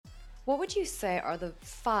what would you say are the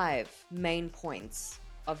 5 main points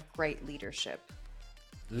of great leadership?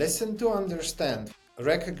 Listen to understand,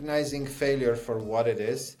 recognizing failure for what it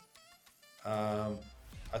is, a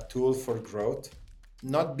tool for growth,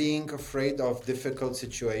 not being afraid of difficult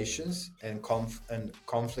situations and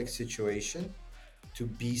conflict situation, to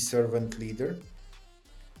be servant leader,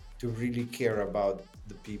 to really care about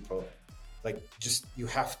the people. Like, just you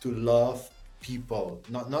have to love people,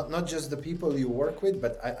 not just the people you work with,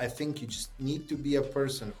 but I think you just need to be a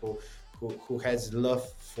person who has love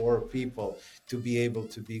for people to be able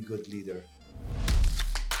to be a good leader.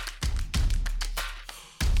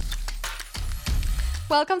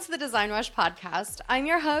 Welcome to the Design Rush podcast. I'm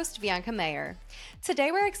your host, Bianca Mayer.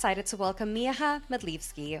 Today we're excited to welcome Miha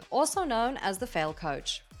Matlievski, also known as the Fail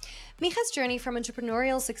Coach. Miha's journey from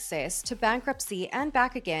entrepreneurial success to bankruptcy and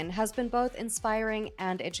back again has been both inspiring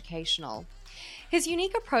and educational. His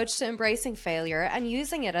unique approach to embracing failure and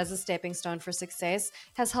using it as a stepping stone for success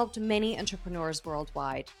has helped many entrepreneurs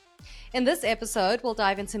worldwide. In this episode, we'll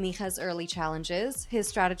dive into Miha's early challenges, his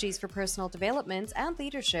strategies for personal development and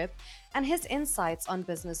leadership, and his insights on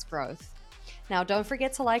business growth. Now, don't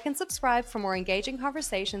forget to like and subscribe for more engaging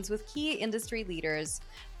conversations with key industry leaders.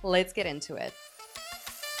 Let's get into it.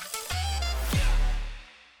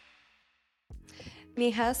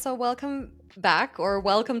 Miha, so welcome back, or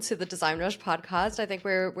welcome to the Design Rush podcast. I think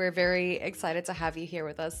we're very excited to have you here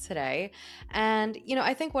with us today. And,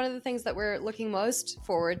 I think one of the things that we're looking most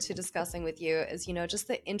forward to discussing with you is, just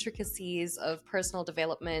the intricacies of personal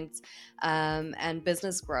development and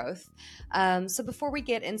business growth. So before we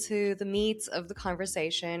get into the meat of the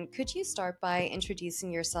conversation, could you start by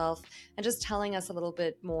introducing yourself and just telling us a little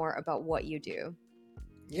bit more about what you do?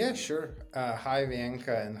 Yeah, sure. Hi,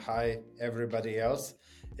 Bianca, and hi, everybody else.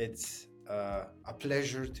 It's a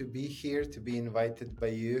pleasure to be here, to be invited by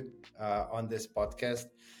you on this podcast.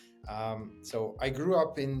 So I grew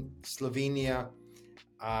up in Slovenia.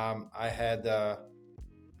 I had a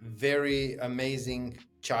very amazing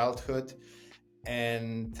childhood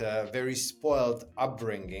and very spoiled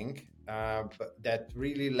upbringing, but that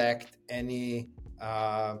really lacked any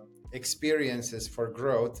experiences for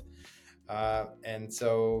growth. And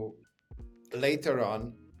so later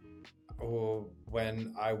on,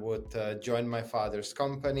 when I would join my father's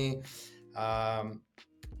company,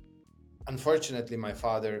 unfortunately, my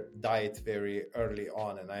father died very early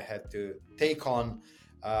on, and I had to take on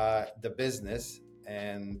the business,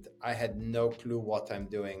 and I had no clue what I'm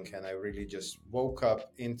doing. And I really just woke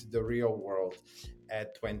up into the real world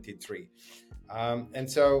at 23. And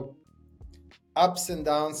so ups and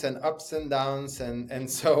downs and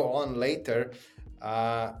so on later,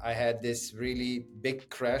 I had this really big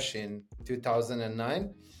crash in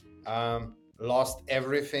 2009, lost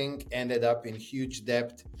everything, ended up in huge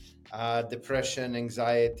debt, depression,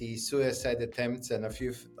 anxiety, suicide attempts, and a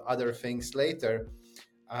few other things later.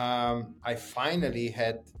 I finally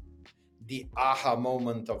had the aha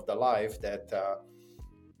moment of the life that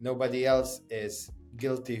nobody else is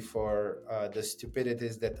guilty for the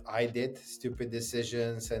stupidities that I did, stupid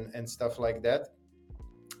decisions and stuff like that.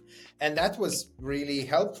 And that was really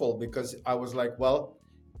helpful because I was like, well,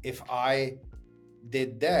 if I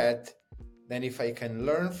did that, then if I can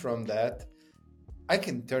learn from that, I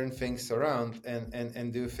can turn things around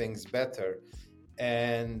and do things better.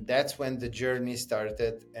 And that's when the journey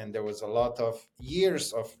started. And there was a lot of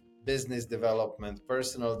years of business development,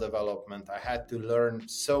 personal development. I had to learn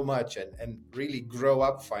so much and really grow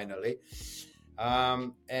up finally.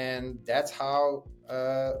 And that's how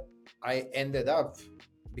I ended up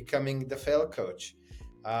becoming the Fail Coach.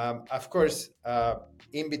 Of course,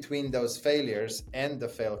 in between those failures and the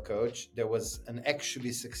Fail Coach, there was an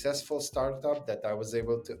actually successful startup that I was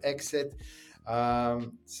able to exit.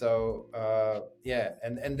 And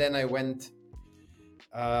then I went,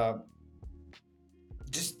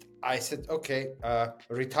 I said, okay,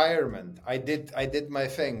 retirement. I did my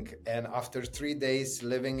thing. And after 3 days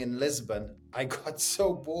living in Lisbon, I got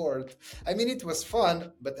so bored. I mean, it was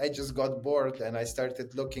fun, but I just got bored, and I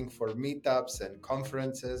started looking for meetups and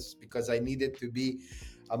conferences because I needed to be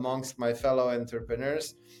amongst my fellow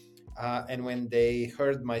entrepreneurs. And when they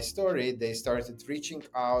heard my story, they started reaching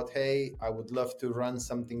out. Hey, I would love to run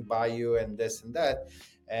something by you and this and that.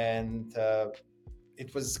 And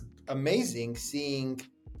it was amazing seeing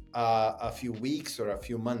a few weeks or a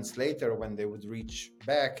few months later when they would reach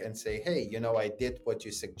back and say, hey, I did what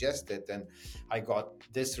you suggested and I got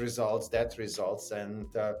this results, that results. And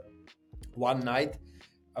one night,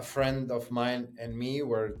 a friend of mine and me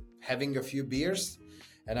were having a few beers,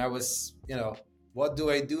 and I was, what do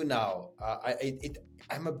I do now?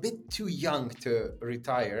 I'm a bit too young to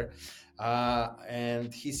retire.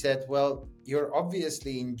 And he said, well, you're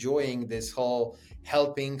obviously enjoying this whole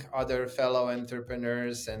helping other fellow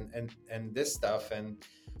entrepreneurs and this stuff. And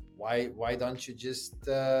why don't you just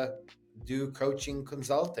do coaching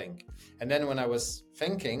consulting? And then when I was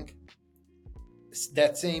thinking,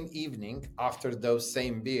 that same evening after those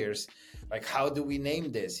same beers, like, how do we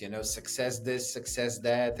name this, success this, success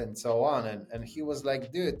that, and so on. And he was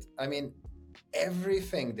like, dude, I mean,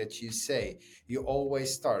 everything that you say, you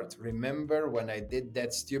always start, remember when I did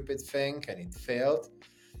that stupid thing and it failed,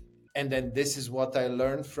 and then this is what I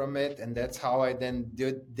learned from it, and that's how I then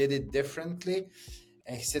did it differently.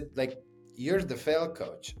 And he said, like, you're the fail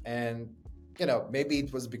coach. And maybe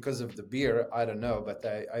it was because of the beer, I don't know, but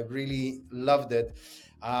I really loved it.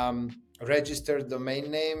 Registered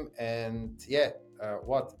domain name, and yeah,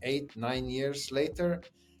 8-9 years later,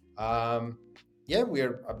 yeah,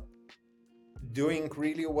 we're doing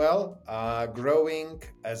really well, growing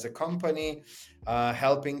as a company,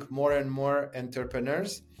 helping more and more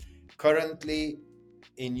entrepreneurs. Currently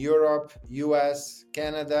in Europe, US,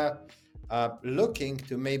 Canada, looking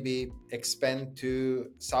to maybe expand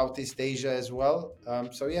to Southeast Asia as well.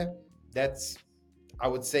 So yeah, that's, I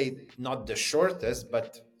would say, not the shortest,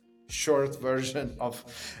 but short version of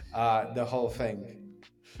the whole thing.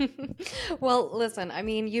 Well, listen, I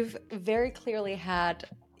mean, you've very clearly had,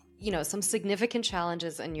 some significant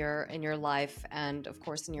challenges in your life and of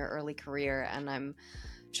course in your early career, and I'm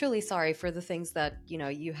truly sorry for the things that,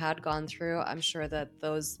 you had gone through. I'm sure that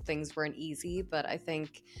those things weren't easy, but I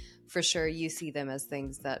think for sure you see them as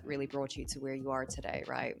things that really brought you to where you are today,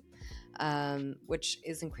 right? Which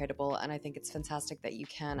is incredible. And I think it's fantastic that you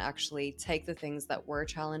can actually take the things that were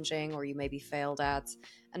challenging or you maybe failed at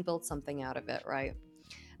and build something out of it, right?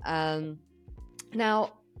 Um,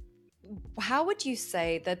 Now, how would you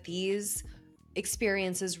say that these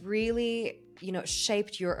experiences really,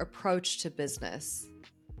 shaped your approach to business?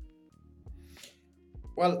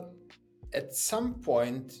 Well, at some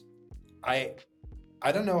point, I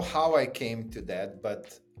I don't know how I came to that,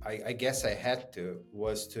 but I guess I had to,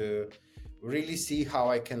 was to really see how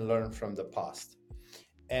I can learn from the past.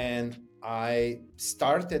 And I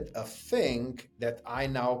started a thing that I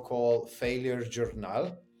now call Failure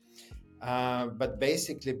Journal. But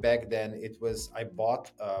basically, back then, it was, I bought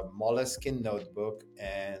a Moleskine notebook,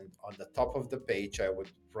 and on the top of the page, I would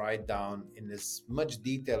write down in as much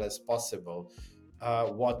detail as possible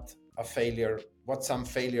what some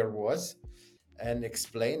failure was, and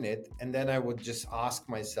explain it. And then I would just ask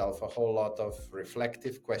myself a whole lot of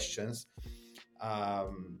reflective questions.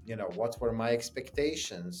 What were my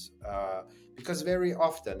expectations? Because very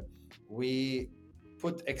often we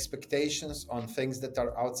put expectations on things that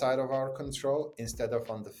are outside of our control instead of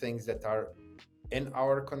on the things that are in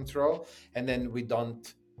our control. And then we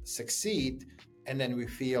don't succeed. And then we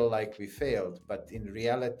feel like we failed. But in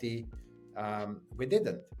reality, we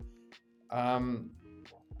didn't. Um,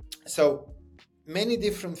 so many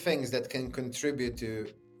different things that can contribute to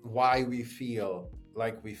why we feel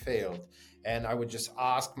like we failed. And I would just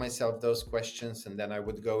ask myself those questions, and then I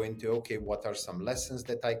would go into, okay, what are some lessons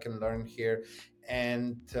that I can learn here?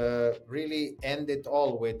 And really end it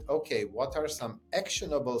all with, okay, what are some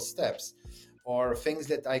actionable steps or things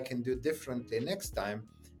that I can do differently next time,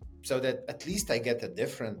 so that at least I get a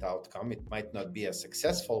different outcome. It might not be a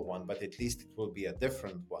successful one, but at least it will be a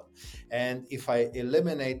different one. And if I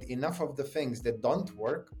eliminate enough of the things that don't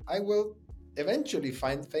work, I will eventually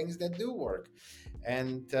find things that do work.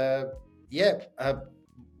 And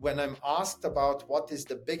when I'm asked about what is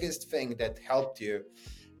the biggest thing that helped you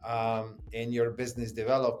in your business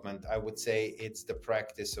development, I would say it's the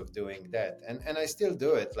practice of doing that. And I still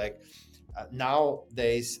do it. Like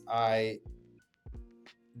nowadays, I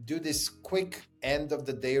do this quick end of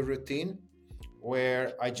the day routine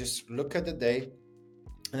where I just look at the day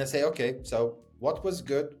and I say, okay, so what was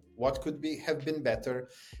good? What could have been better?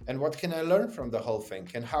 And what can I learn from the whole thing?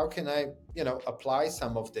 And how can I, apply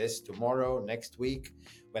some of this tomorrow, next week,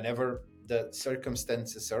 whenever the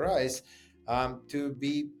circumstances arise, to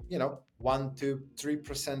be, 1 to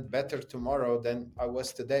 3% better tomorrow than I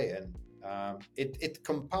was today. And it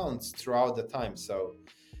compounds throughout the time. So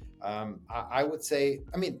I would say,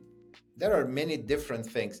 I mean, there are many different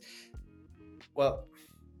things. Well,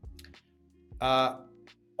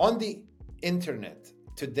 on the internet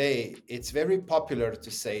today, it's very popular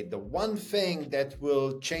to say the one thing that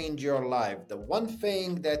will change your life, the one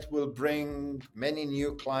thing that will bring many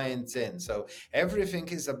new clients in. So everything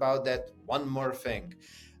is about that one more thing.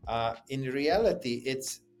 In reality,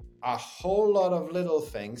 it's a whole lot of little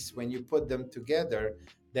things when you put them together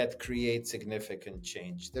that create significant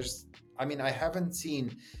change. I haven't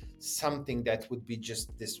seen something that would be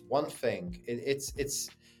just this one thing. It's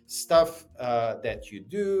stuff that you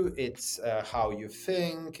do. It's how you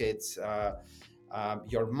think. It's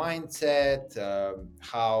your mindset,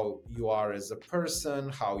 how you are as a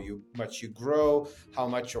person, much you grow, how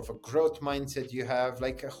much of a growth mindset you have,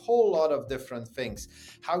 like a whole lot of different things.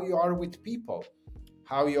 How you are with people,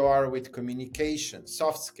 how you are with communication,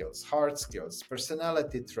 soft skills, hard skills,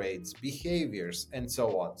 personality traits, behaviors, and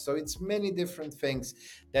so on. So it's many different things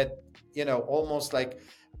that, almost like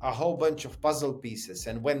a whole bunch of puzzle pieces.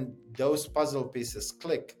 And when those puzzle pieces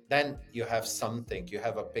click, then you have something, you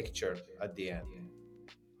have a picture at the end.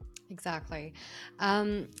 Exactly.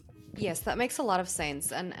 Um, yes, that makes a lot of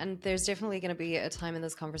sense. And there's definitely going to be a time in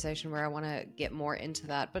this conversation where I want to get more into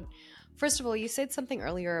that. But first of all, you said something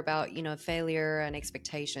earlier about, failure and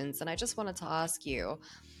expectations. And I just wanted to ask you,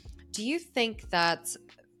 do you think that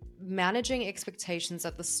managing expectations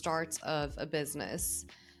at the start of a business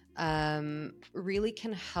really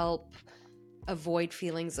can help avoid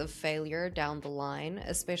feelings of failure down the line,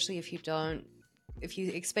 especially if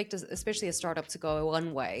you expect, especially a startup, to go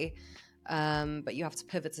one way, but you have to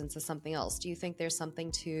pivot into something else? Do you think there's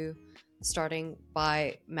something to starting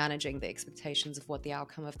by managing the expectations of what the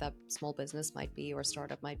outcome of that small business might be or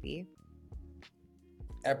startup might be?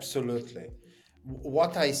 Absolutely.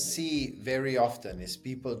 What I see very often is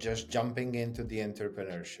people just jumping into the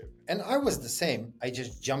entrepreneurship. And I was the same. I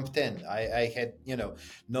just jumped in. I had,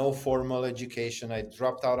 no formal education. I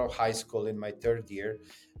dropped out of high school in my third year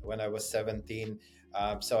when I was 17.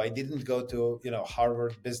 So I didn't go to,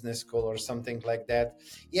 Harvard Business School or something like that.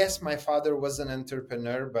 Yes, my father was an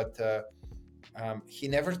entrepreneur, but he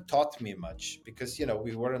never taught me much because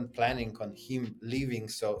we weren't planning on him leaving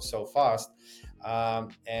so fast,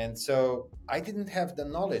 and so I didn't have the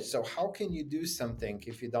knowledge. So how can you do something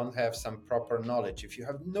if you don't have some proper knowledge? If you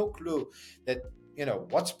have no clue that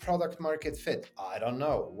what's product market fit, I don't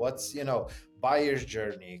know what's buyer's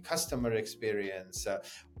journey, customer experience,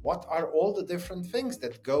 what are all the different things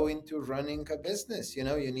that go into running a business. You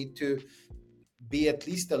need to be at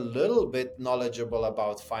least a little bit knowledgeable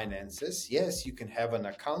about finances. Yes, you can have an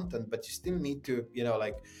accountant, but you still need to,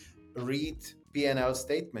 like read P&L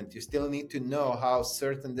statement. You still need to know how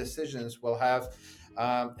certain decisions will have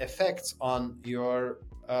effects on your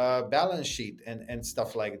balance sheet and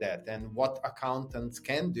stuff like that, and what accountants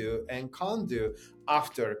can do and can't do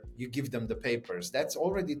after you give them the papers. That's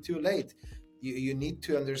already too late. You need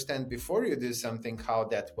to understand before you do something how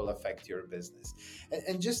that will affect your business,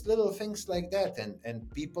 and just little things like that,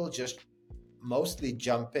 and people just mostly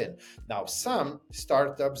jump in. Now some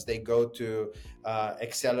startups, they go to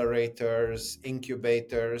accelerators,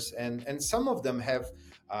 incubators, and some of them have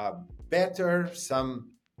better,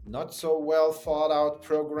 some not so well thought out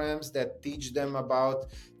programs that teach them about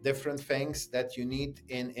different things that you need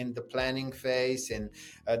in the planning phase, and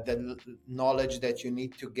the knowledge that you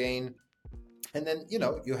need to gain. And then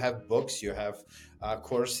you have books, you have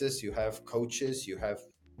courses, you have coaches, you have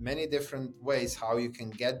many different ways how you can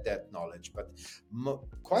get that knowledge, but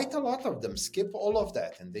quite a lot of them skip all of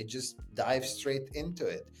that and they just dive straight into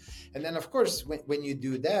it. And then of course when you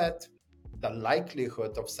do that, the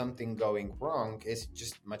likelihood of something going wrong is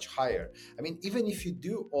just much higher. I mean, even if you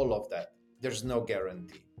do all of that, there's no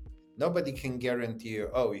guarantee. Nobody can guarantee you,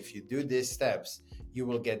 oh, if you do these steps you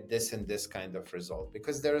will get this and this kind of result,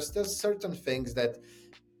 because there are still certain things that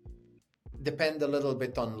depend a little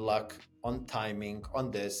bit on luck, on timing, on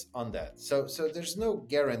this, on that. So there's no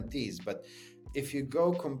guarantees. But if you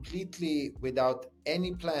go completely without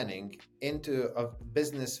any planning into a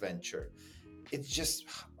business venture, it's just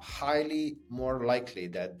highly more likely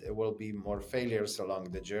that there will be more failures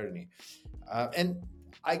along the journey. And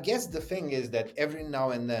I guess the thing is that every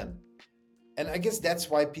now and then, and I guess that's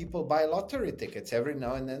why people buy lottery tickets, every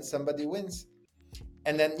now and then somebody wins.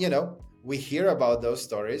 And then, we hear about those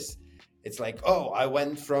stories. It's like, oh, I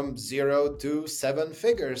went from 0 to 7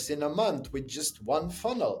 figures in a month with just one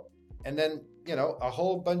funnel. And then, a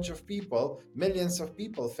whole bunch of people, millions of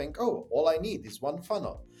people think, oh, all I need is one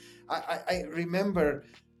funnel. I remember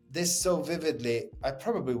this so vividly. I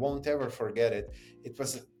probably won't ever forget it. It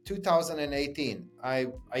was 2018. I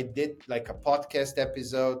did like a podcast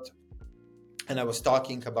episode, and I was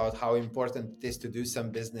talking about how important it is to do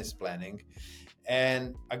some business planning.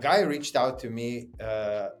 And a guy reached out to me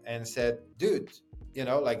and said, dude,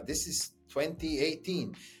 like this is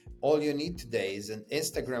 2018. All you need today is an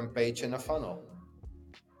Instagram page and a funnel.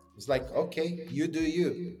 It's like, okay, you do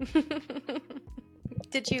you.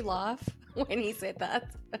 Did you laugh when he said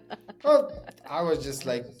that? Well, I was just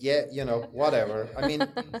like, yeah, whatever. I mean,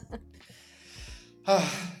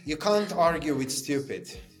 you can't argue with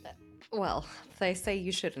stupid. Well, they say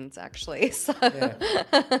you shouldn't actually. So,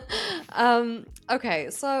 Yeah. okay.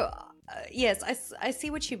 So, yes, I see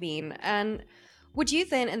what you mean. And would you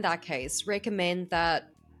then, in that case, recommend that,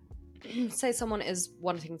 say, someone is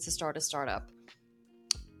wanting to start a startup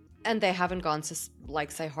and they haven't gone to,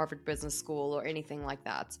 like, say, Harvard Business School or anything like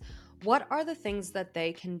that? What are the things that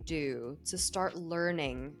they can do to start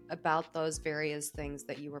learning about those various things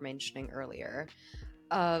that you were mentioning earlier?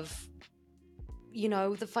 Of,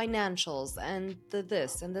 the financials and the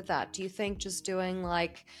this and the that. Do you think just doing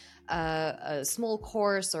like a small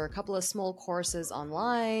course or a couple of small courses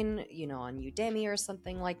online, on Udemy or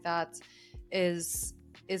something like that, is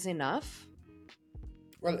is enough?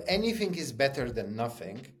 Well, anything is better than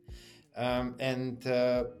nothing. And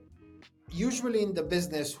usually in the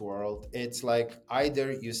business world, it's like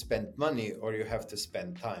either you spend money or you have to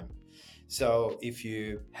spend time. So if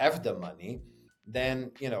you have the money,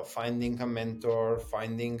 then finding a mentor,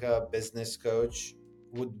 finding a business coach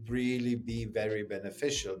would really be very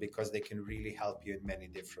beneficial because they can really help you in many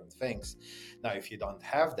different things. Now, if you don't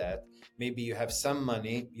have that, maybe you have some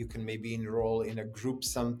money, you can maybe enroll in a group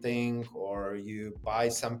something, or you buy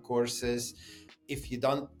some courses. If you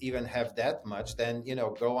don't even have that much, then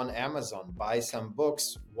go on Amazon, buy some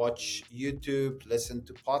books, watch YouTube, listen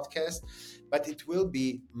to podcasts. But it will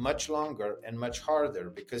be much longer and much harder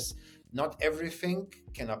because not everything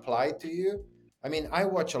can apply to you. I mean, I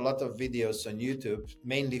watch a lot of videos on YouTube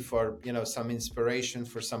mainly for some inspiration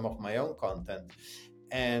for some of my own content.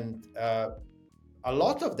 And a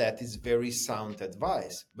lot of that is very sound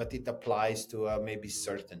advice, but it applies to a maybe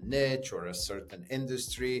certain niche or a certain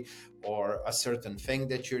industry or a certain thing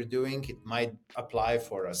that you're doing. It might apply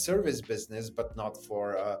for a service business, but not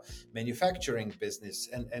for a manufacturing business,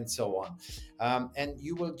 and so on. And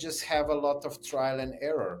you will just have a lot of trial and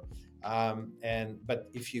error. And but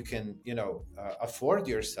if you can afford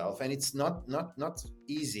yourself, and it's not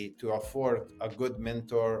easy to afford a good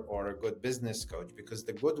mentor or a good business coach, because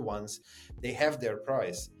the good ones, they have their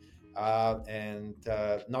price, and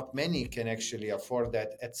not many can actually afford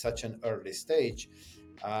that at such an early stage.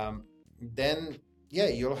 Then yeah,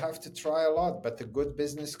 you'll have to try a lot, but a good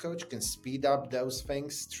business coach can speed up those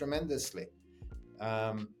things tremendously.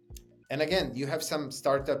 um, and again, you have some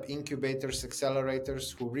startup incubators,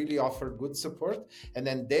 accelerators who really offer good support, and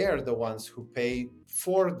then they are the ones who pay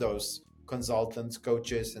for those consultants,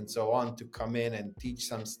 coaches, and so on to come in and teach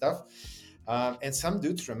some stuff. And some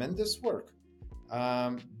do tremendous work.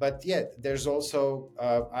 But yeah, there's also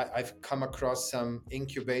I've come across some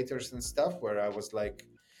incubators and stuff where I was like,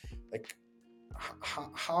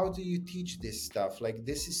 how do you teach this stuff? Like,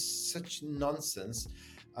 this is such nonsense.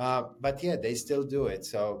 But yeah, they still do it.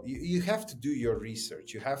 So you have to do your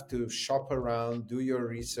research. You have to shop around, do your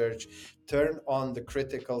research, turn on the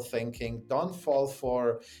critical thinking. Don't fall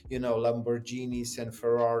for, Lamborghinis and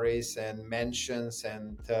Ferraris and mansions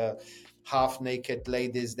and half naked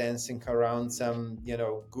ladies dancing around some,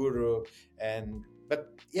 guru.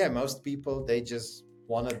 But yeah, most people, they just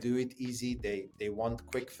want to do it easy. They want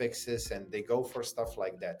quick fixes, and they go for stuff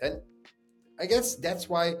like that. And I guess that's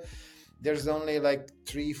why there's only like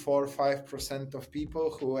 3, 4, 5% of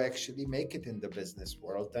people who actually make it in the business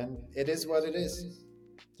world, and it is what it is.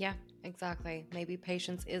 Yeah, exactly. Maybe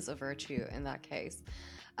patience is a virtue in that case.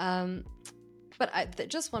 Um, but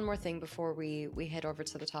just one more thing before we head over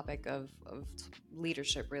to the topic of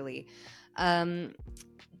leadership, really. Um,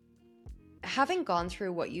 Having gone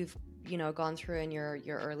through what you've gone through in your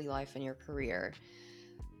early life and your career,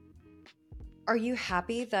 are you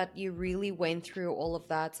happy that you really went through all of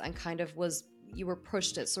that and kind of you were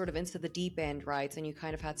pushed it sort of into the deep end, right? And you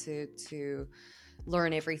kind of had to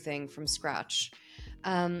learn everything from scratch.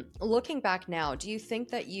 Looking back now, do you think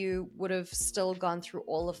that you would have still gone through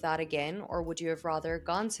all of that again, or would you have rather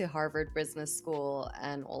gone to Harvard Business School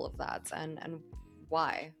and all of that? And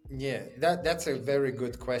why? Yeah, that's a very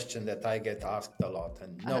good question that I get asked a lot.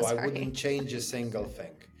 And no, I Sorry. wouldn't change a single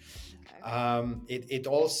thing. Okay. It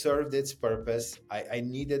all served its purpose. I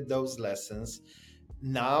needed those lessons.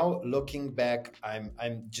 Now looking back, I'm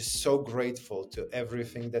just so grateful to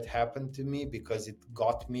everything that happened to me, because it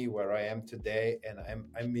got me where I am today, and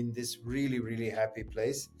I'm in this really really happy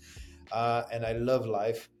place, and I love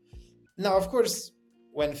life. Now, of course,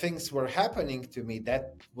 when things were happening to me,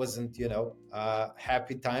 that wasn't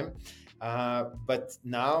happy time. But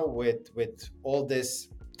now with all this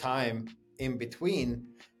time in between,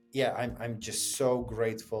 yeah, I'm just so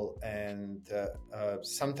grateful. And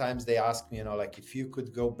sometimes they ask me, like, if you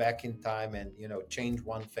could go back in time and change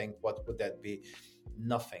one thing, what would that be?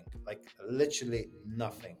 Nothing. Like, literally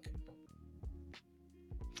nothing.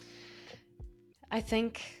 I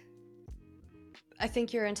think I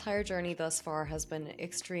think your entire journey thus far has been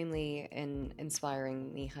extremely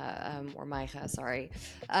inspiring, Miha, or Miha, sorry.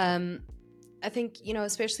 Um, I think,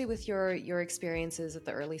 especially with your experiences at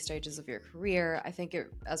the early stages of your career, I think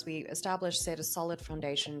it, as we established, set a solid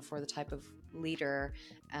foundation for the type of leader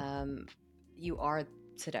um, you are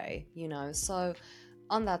today. So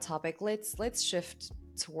on that topic, let's shift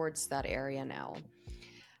towards that area now.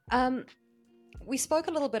 Um, we spoke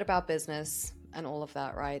a little bit about business and all of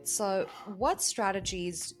that, right? So, what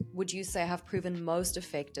strategies would you say have proven most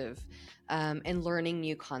effective in learning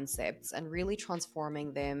new concepts and really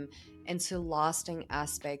transforming them into lasting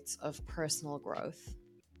aspects of personal growth?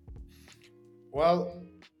 Well,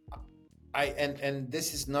 and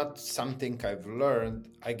this is not something I've learned.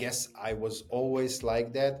 I guess I was always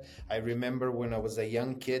like that. I remember when I was a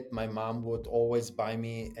young kid, my mom would always buy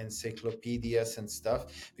me encyclopedias and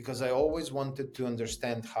stuff because I always wanted to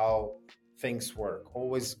understand how things work.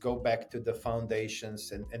 Always go back to the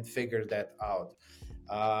foundations and figure that out.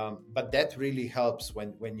 But that really helps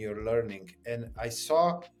when you're learning. And I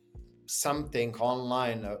saw something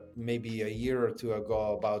online maybe a year or two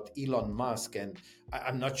ago about Elon Musk, and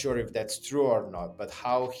I'm not sure if that's true or not, but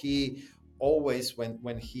how he always,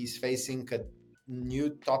 when he's facing a new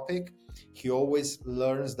topic, he always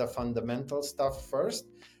learns the fundamental stuff first,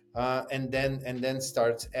 and then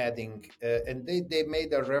starts adding. And they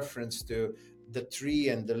made a reference to the tree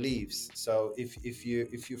and the leaves. So if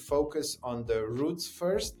you focus on the roots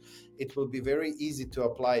first, it will be very easy to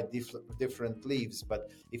apply different leaves. But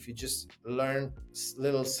if you just learn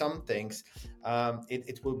little some things,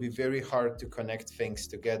 it will be very hard to connect things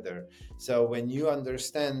together. So when you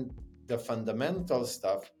understand the fundamental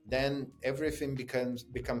stuff, then everything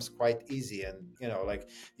becomes quite easy. And like,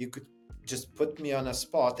 you could just put me on a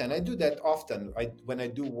spot, and I do that often. When I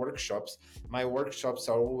do workshops, my workshops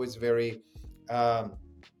are always very um,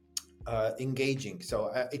 engaging.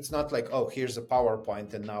 So it's not like, oh, here's a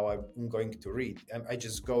PowerPoint and now I'm going to read. I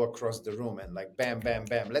just go across the room and like, bam, bam,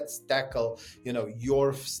 bam, let's tackle,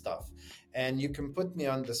 your stuff. And you can put me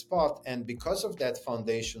on the spot. And because of that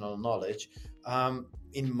foundational knowledge,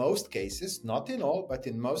 in most cases, not in all, but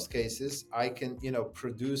in most cases, I can,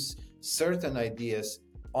 produce certain ideas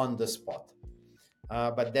on the spot.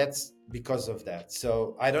 But that's because of that.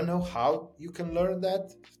 So I don't know how you can learn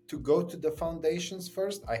that, to go to the foundations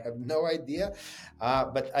first. I have no idea.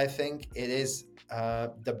 But I think it is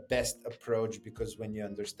the best approach, because when you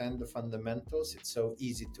understand the fundamentals, it's so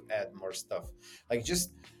easy to add more stuff. Like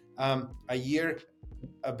just a year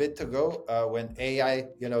a bit ago, when AI,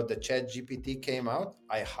 the chat GPT came out,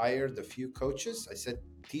 I hired a few coaches. I said,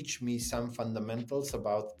 teach me some fundamentals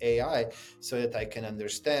about AI so that I can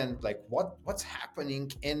understand like what's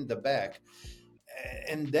happening in the back.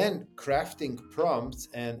 And then crafting prompts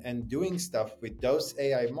and doing stuff with those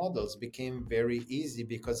AI models became very easy,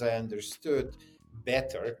 because I understood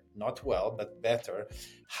better, not well, but better,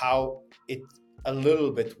 how it a little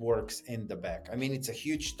bit works in the back. I mean, it's a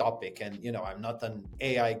huge topic, and I'm not an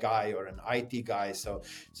AI guy or an IT guy, so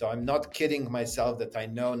I'm not kidding myself that I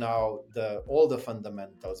know now all the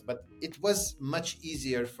fundamentals. But it was much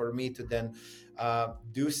easier for me to then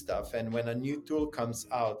do stuff. And when a new tool comes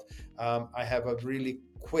out, I have a really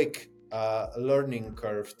quick learning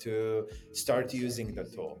curve to start using the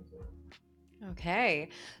tool. Okay.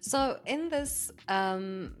 So, in this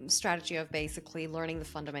strategy of basically learning the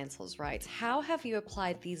fundamentals, right, how have you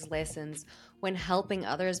applied these lessons when helping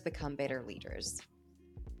others become better leaders?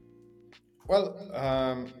 Well,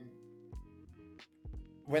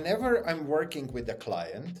 whenever I'm working with a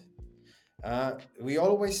client, we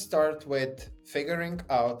always start with figuring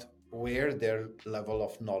out where their level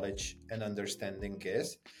of knowledge and understanding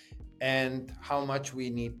is, and how much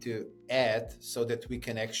we need to add so that we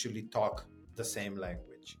can actually talk the same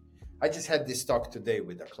language. I just had this talk today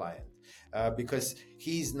with a client, because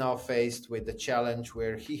he's now faced with the challenge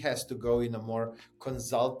where he has to go in a more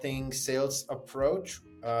consulting sales approach,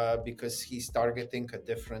 because he's targeting a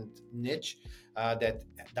different niche that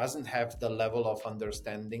doesn't have the level of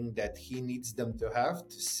understanding that he needs them to have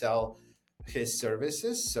to sell his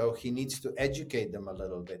services. So he needs to educate them a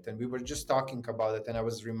little bit. And we were just talking about it, and I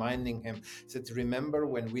was reminding him, said, remember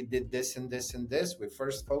when we did this and this and this, we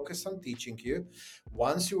first focused on teaching you.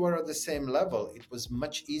 Once you were at the same level, it was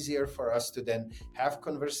much easier for us to then have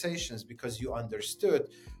conversations, because you understood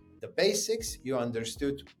the basics, you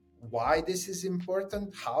understood why this is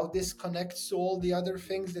important, how this connects to all the other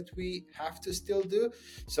things that we have to still do.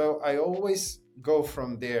 So I always go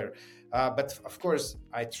from there. But of course,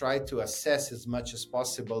 I try to assess as much as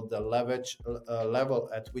possible the level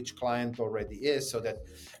at which client already is, so that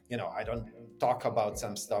I don't talk about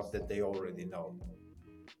some stuff that they already know.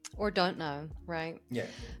 Or don't know, right? Yeah,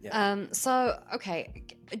 yeah. Okay,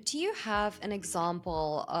 do you have an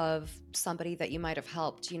example of somebody that you might have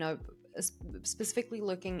helped, specifically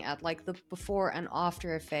looking at like the before and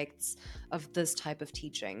after effects of this type of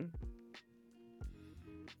teaching?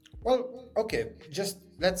 Well, okay, just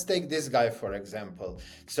let's take this guy for example.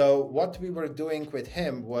 So, what we were doing with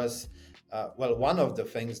him was, well, one of the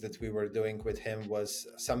things that we were doing with him was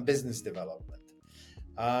some business development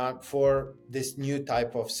for this new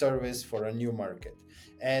type of service for a new market.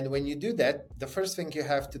 And when you do that, the first thing you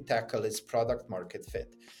have to tackle is product market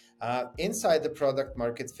fit. Inside the product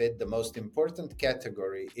market fit, the most important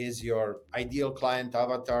category is your ideal client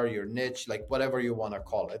avatar, your niche, like whatever you want to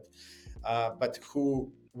call it, but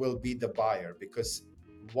who will be the buyer? Because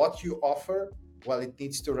what you offer, well, it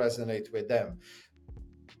needs to resonate with them.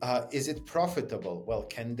 Is it profitable? Well,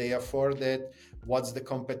 can they afford it? What's the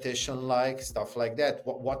competition like? Stuff like that.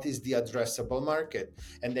 What is the addressable market?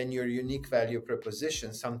 And then your unique value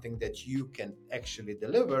proposition, something that you can actually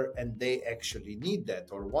deliver, and they actually need that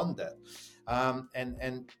or want that.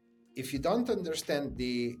 And if you don't understand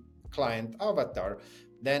the client avatar,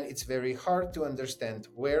 then it's very hard to understand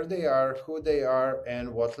where they are, who they are,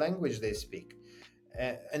 and what language they speak.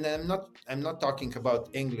 And I'm not talking about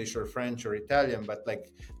English or French or Italian, but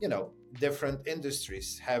like, different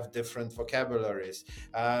industries have different vocabularies.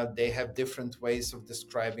 They have different ways of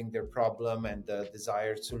describing their problem and the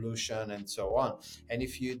desired solution and so on. And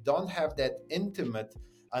if you don't have that intimate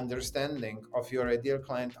understanding of your ideal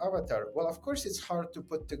client avatar, well, of course it's hard to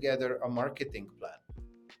put together a marketing plan,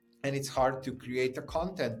 and it's hard to create a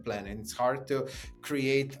content plan, and it's hard to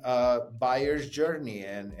create a buyer's journey,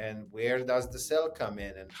 and where does the sale come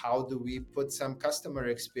in, and how do we put some customer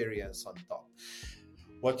experience on top.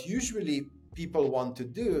 What usually people want to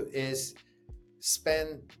do is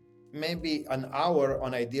spend maybe an hour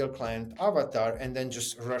on ideal client avatar and then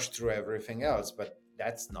just rush through everything else, but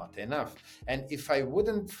that's not enough. And if I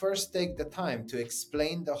wouldn't first take the time to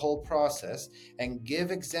explain the whole process and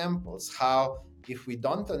give examples how, if we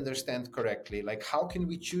don't understand correctly, like how can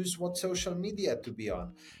we choose what social media to be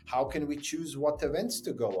on, how can we choose what events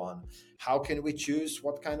to go on, how can we choose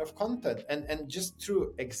what kind of content, and just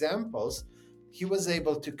through examples he was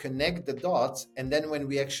able to connect the dots. And then when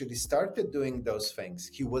we actually started doing those things,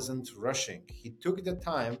 he wasn't rushing. He took the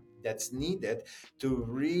time that's needed to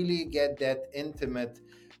really get that intimate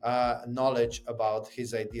knowledge about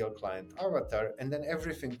his ideal client avatar. And then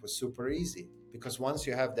everything was super easy, because once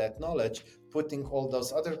you have that knowledge, putting all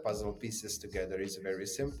those other puzzle pieces together is very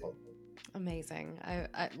simple. Amazing.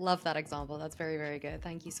 I love that example. That's very, very good.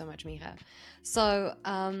 Thank you so much, Miha. So,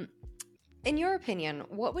 in your opinion,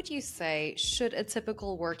 what would you say should a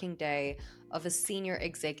typical working day of a senior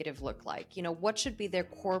executive look like? What should be their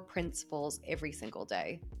core principles every single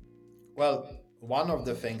day? Well, one of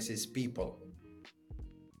the things is people.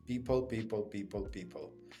 People, people, people,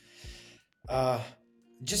 people. Uh,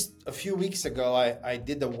 just a few weeks ago, I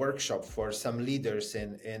did a workshop for some leaders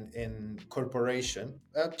in corporation,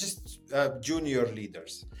 just junior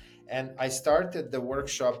leaders. And I started the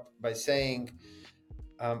workshop by saying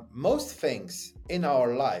most things in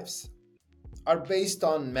our lives are based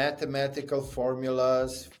on mathematical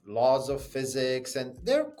formulas, laws of physics, and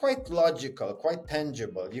they're quite logical, quite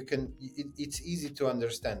tangible. It's easy to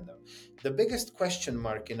understand them. The biggest question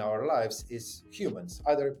mark in our lives is humans,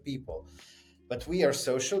 other people. But we are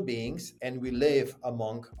social beings and we live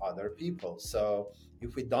among other people. So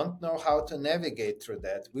if we don't know how to navigate through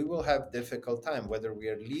that, we will have difficult time, whether we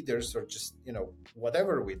are leaders or just,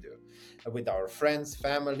 whatever we do, with our friends,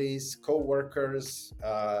 families, co-workers,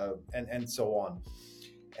 and so on.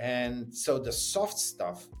 And so the soft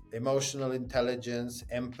stuff, emotional intelligence,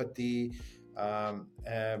 empathy,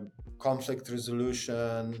 conflict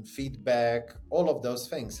resolution, feedback, all of those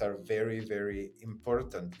things are very, very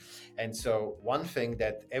important. And so, one thing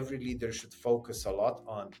that every leader should focus a lot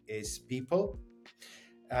on is people.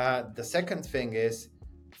 The second thing is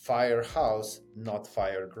firehouse, not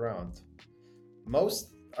fireground.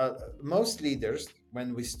 Most most leaders,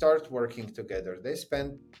 when we start working together, they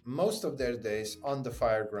spend most of their days on the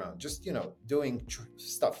fireground, just doing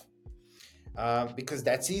stuff, because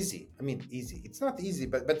that's easy. I mean, easy. It's not easy,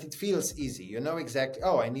 but it feels easy. You know exactly.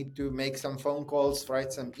 Oh, I need to make some phone calls,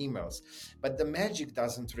 write some emails, but the magic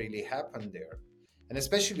doesn't really happen there. And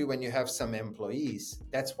especially when you have some employees,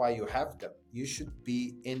 that's why you have them. You should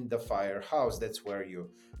be in the firehouse. That's where you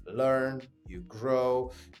learn, you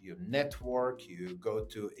grow, you network, you go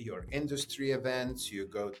to your industry events, you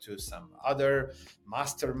go to some other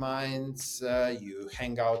masterminds, you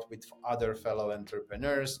hang out with other fellow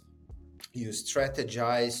entrepreneurs. You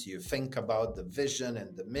strategize, you think about the vision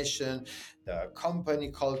and the mission, the company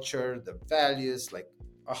culture, the values, like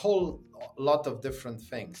a whole lot of different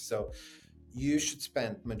things. So you should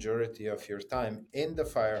spend majority of your time in the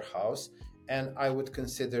firehouse, and I would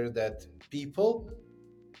consider that people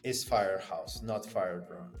is firehouse, not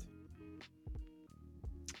fireground.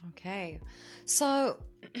 Okay. So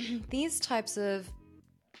these types of,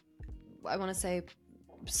 I want to say,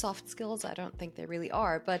 soft skills, I don't think they really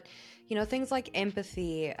are, but things like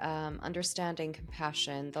empathy, understanding,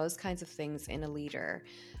 compassion, those kinds of things in a leader,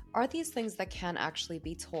 are these things that can actually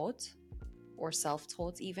be taught or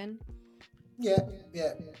self-taught even? Yeah,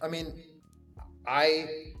 yeah. I mean,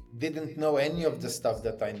 I didn't know any of the stuff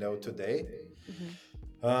that I know today. Hmm.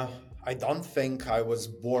 Uh, I don't think I was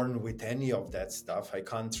born with any of that stuff. I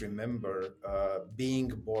can't remember being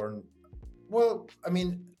born. Well, I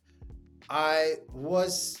mean,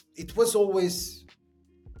 it was always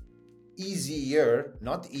easier,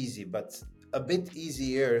 not easy, but a bit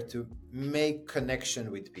easier to make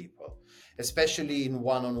connection with people, especially in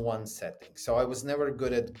one-on-one settings. So I was never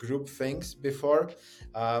good at group things before.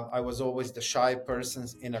 I was always the shy person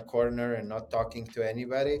in a corner and not talking to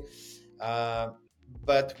anybody. Uh,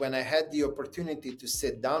 but when I had the opportunity to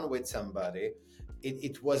sit down with somebody,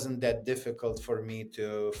 it wasn't that difficult for me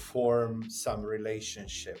to form some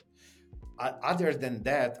relationship. Other than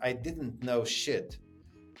that, I didn't know shit.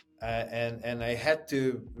 And I had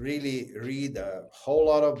to really read a whole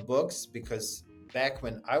lot of books, because back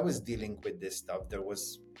when I was dealing with this stuff,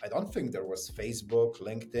 I don't think there was Facebook,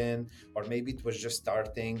 LinkedIn, or maybe it was just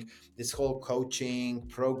starting. This whole coaching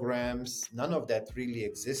programs, none of that really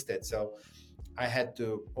existed. So I had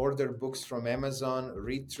to order books from Amazon,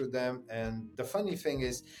 read through them. And the funny thing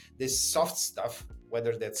is, this soft stuff,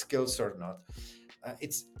 whether that's skills or not,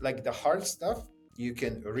 it's like the hard stuff. You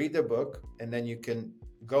can read a book and then you can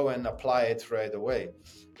go and apply it right away.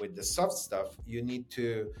 With the soft stuff, you need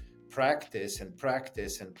to practice and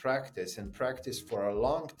practice and practice and practice for a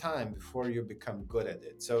long time before you become good at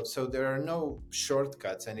it. So there are no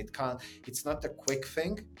shortcuts, and it's not a quick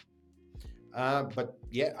thing. But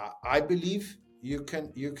yeah, I believe you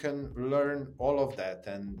can learn all of that,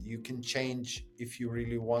 and you can change if you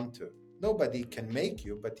really want to. Nobody can make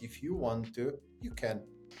you, but if you want to, you can.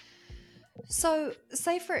 So,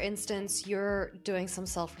 say for instance, you're doing some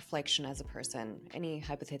self reflection as a person, any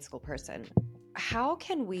hypothetical person. How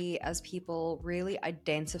can we as people really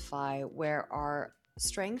identify where our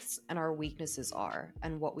strengths and our weaknesses are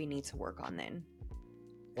and what we need to work on then?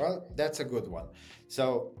 Well, that's a good one.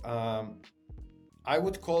 So I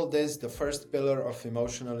would call this the first pillar of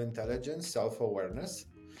emotional intelligence, self-awareness.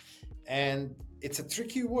 And it's a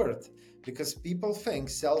tricky word, because people think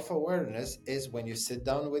self-awareness is when you sit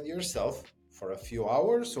down with yourself for a few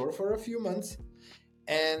hours or for a few months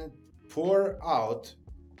and pour out,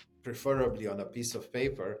 preferably on a piece of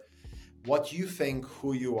paper, what you think,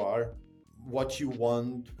 who you are, what you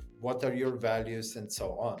want, what are your values, and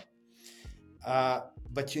so on.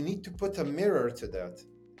 But you need to put a mirror to that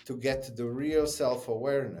to get the real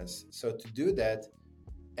self-awareness. So to do that,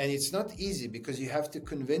 and it's not easy, because you have to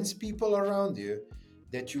convince people around you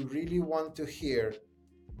that you really want to hear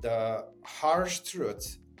the harsh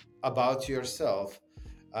truths about yourself,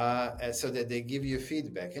 so that they give you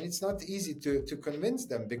feedback. And it's not easy to convince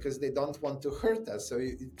them, because they don't want to hurt us. So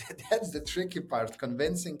that's the tricky part,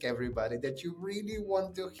 convincing everybody that you really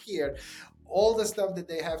want to hear all the stuff that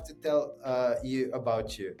they have to tell you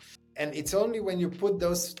about you. And it's only when you put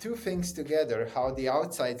those two things together, how the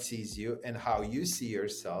outside sees you and how you see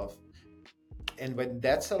yourself, and when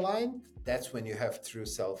that's aligned, that's when you have true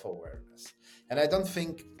self-awareness. And I don't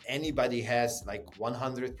think anybody has like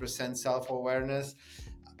 100% self-awareness,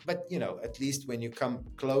 but at least when you come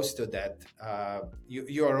close to that,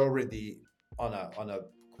 you are already on a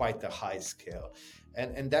quite a high scale.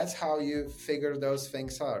 And that's how you figure those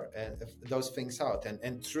things out.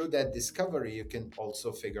 And through that discovery, you can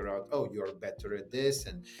also figure out, oh, you're better at this,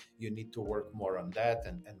 and you need to work more on that,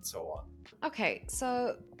 and so on. Okay,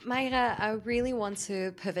 so Mayra, I really want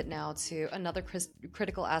to pivot now to another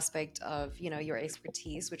critical aspect of your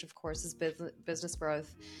expertise, which of course is business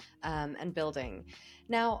growth and building.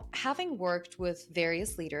 Now, having worked with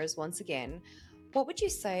various leaders, once again, what would you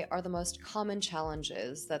say are the most common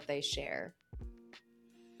challenges that they share?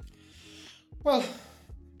 Well,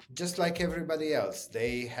 just like everybody else,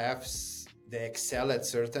 they excel at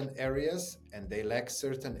certain areas and they lack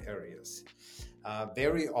certain areas.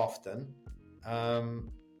 Very often,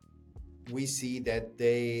 um, we see that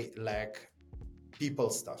they lack people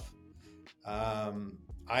stuff,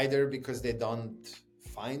 either because they don't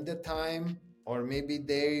find the time, or maybe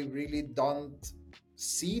they really don't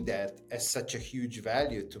see that as such a huge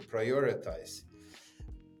value to prioritize,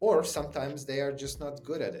 or sometimes they are just not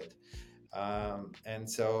good at it. And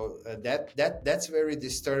so that's very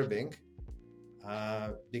disturbing,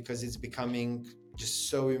 because it's becoming just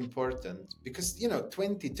so important. Because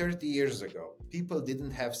 20, 30 years ago, people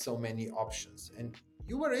didn't have so many options, and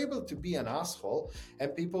you were able to be an asshole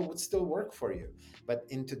and people would still work for you. But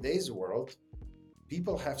in today's world,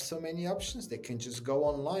 people have so many options. They can just go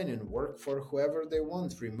online and work for whoever they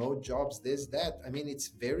want, remote jobs, this, that. I mean, it's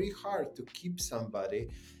very hard to keep somebody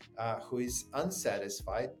who is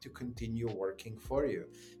unsatisfied to continue working for you.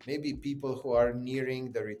 Maybe people who are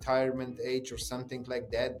nearing the retirement age or something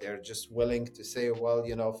like that, they're just willing to say, well,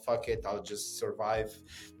 fuck it, I'll just survive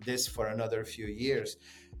this for another few years.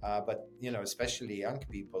 But especially young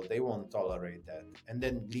people, they won't tolerate that. And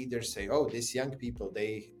then leaders say, oh, these young people,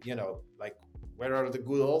 they like, where are the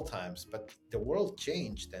good old times? But the world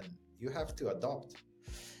changed, and you have to adopt.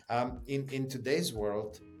 In today's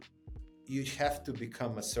world, you have to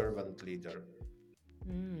become a servant leader.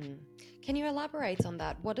 Mm. Can you elaborate on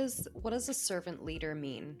that? What does a servant leader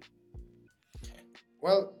mean?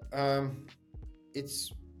 Well,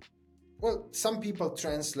 it's some people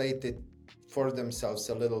translate it for themselves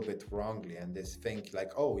a little bit wrongly, and they think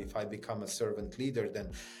like, oh, if I become a servant leader,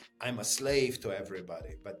 then I'm a slave to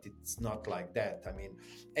everybody. But it's not like that. I mean,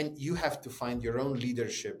 and you have to find your own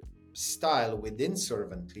leadership style within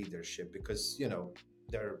servant leadership, because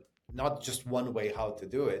there are not just one way how to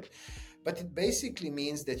do it. But it basically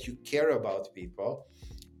means that you care about people,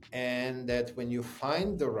 and that when you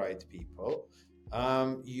find the right people,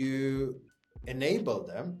 you enable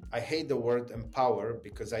them. I hate the word empower,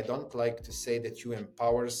 because I don't like to say that you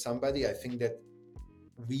empower somebody. I think that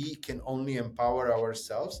we can only empower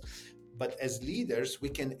ourselves. But as leaders, we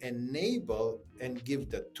can enable and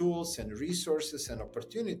give the tools and resources and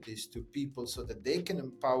opportunities to people so that they can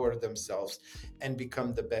empower themselves and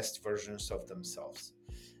become the best versions of themselves.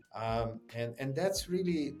 And that's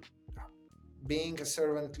really being a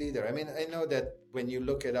servant leader. I mean, I know that when you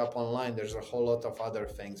look it up online, there's a whole lot of other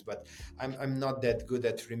things, but I'm not that good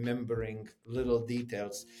at remembering little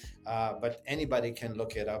details. But anybody can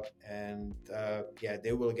look it up, and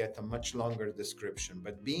they will get a much longer description.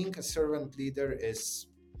 But being a servant leader is,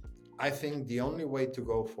 I think, the only way to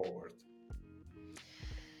go forward.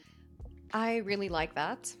 I really like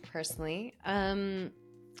that personally.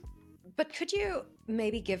 But could you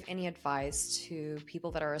maybe give any advice to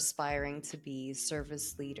people that are aspiring to be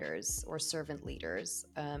service leaders or servant leaders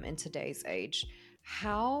in today's age?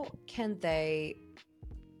 How can they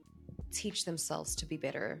teach themselves to be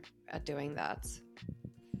better at doing that?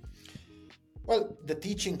 Well, the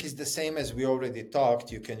teaching is the same as we already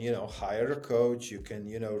talked. You can, hire a coach, you can,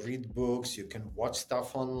 read books, you can watch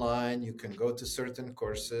stuff online, you can go to certain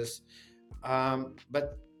courses.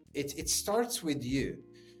 But it starts with you.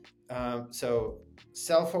 So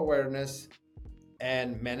self-awareness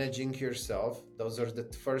and managing yourself, those are the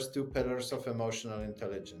first two pillars of emotional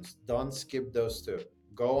intelligence. Don't skip those two.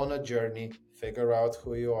 Go on a journey, figure out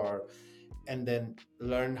who you are, and then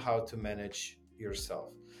learn how to manage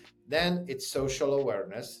yourself. Then it's social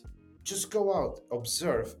awareness. Just go out,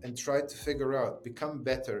 observe, and try to figure out, become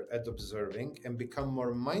better at observing and become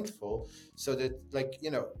more mindful, so that,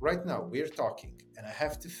 right now we're talking and I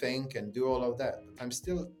have to think and do all of that. But I'm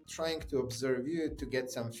still trying to observe you to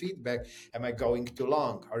get some feedback. Am I going too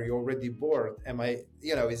long? Are you already bored?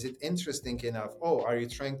 Is it interesting enough? Oh, are you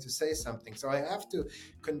trying to say something? So I have to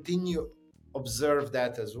continue observe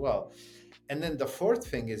that as well. And then the fourth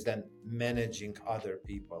thing is then managing other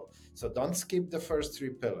people. So don't skip the first three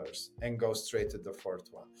pillars and go straight to the fourth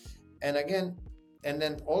one. And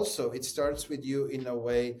then also it starts with you in a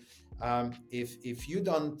way. If you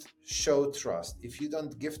don't show trust, if you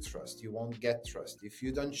don't give trust, you won't get trust. If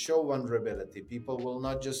you don't show vulnerability, people will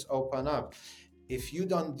not just open up. If you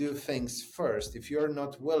don't do things first, if you're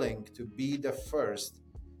not willing to be the first,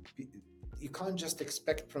 you can't just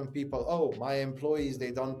expect from people, oh, my employees, they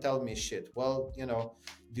don't tell me shit. Well,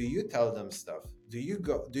 do you tell them stuff? Do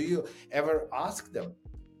you ever ask them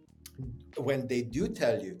when they do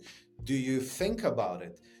tell you? Do you think about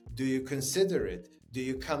it? Do you consider it? Do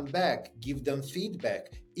you come back, give them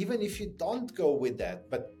feedback? Even if you don't go with that,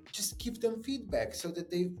 but just give them feedback so that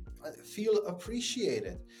they feel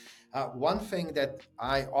appreciated. One thing that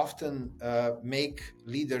I often make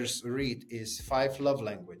leaders read is 5 Love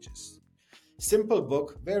Languages. Simple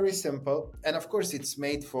book, very simple, and of course it's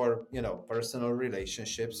made for personal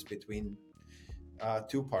relationships between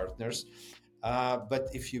two partners. But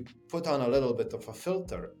if you put on a little bit of a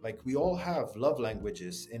filter, like we all have love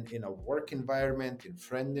languages in a work environment, in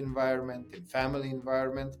friend environment, in family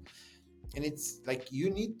environment, and it's like you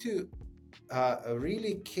need to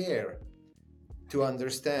really care to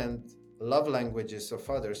understand love languages of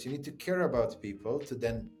others. You need to care about people to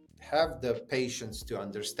then have the patience to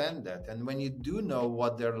understand that. And when you do know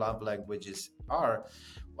what their love languages are,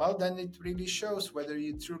 well, then it really shows whether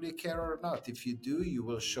you truly care or not. If you do, you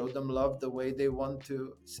will show them love the way they want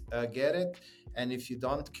to get it. And if you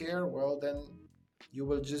don't care, well, then you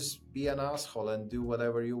will just be an asshole and do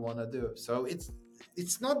whatever you want to do. So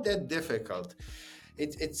it's not that difficult.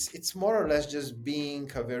 It's more or less just being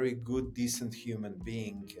a very good, decent human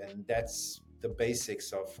being, and that's the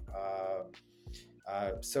basics of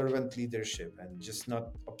servant leadership, and just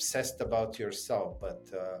not obsessed about yourself. But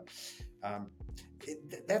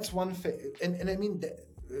that's one thing, and I mean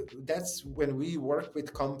that's when we work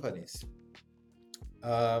with companies.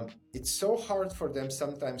 It's so hard for them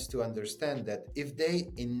sometimes to understand that if they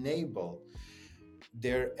enable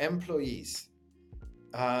their employees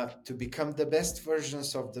to become the best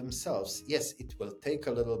versions of themselves. Yes, it will take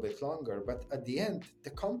a little bit longer, but at the end, the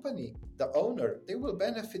company, the owner, they will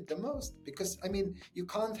benefit the most, because, I mean, you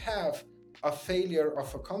can't have a failure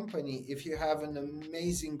of a company if you have an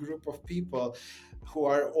amazing group of people who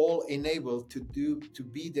are all enabled to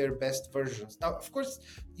be their best versions. Now, of course,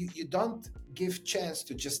 you don't give chance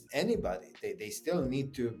to just anybody. They still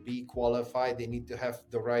need to be qualified. They need to have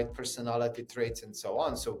the right personality traits and so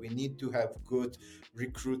on. So we need to have good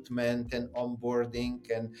recruitment and onboarding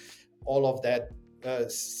and all of that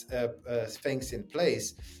things in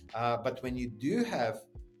place. But when you do have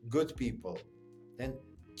good people, then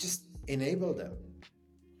just enable them.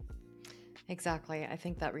 Exactly. I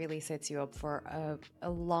think that really sets you up for a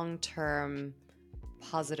long-term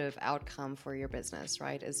positive outcome for your business,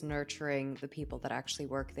 right? Is nurturing the people that actually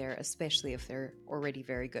work there, especially if they're already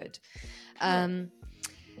very good.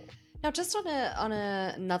 Now, just on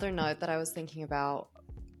another note that I was thinking about,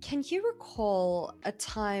 can you recall a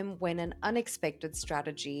time when an unexpected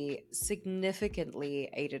strategy significantly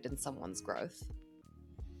aided in someone's growth?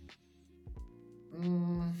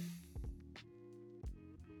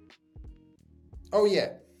 Oh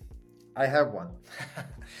yeah, I have one.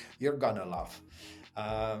 You're gonna laugh.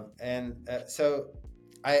 So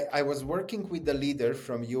I was working with the leader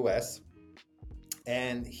from US,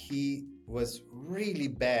 and he was really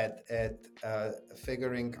bad at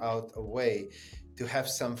figuring out a way to have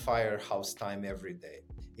some firehouse time every day.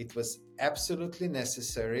 It was absolutely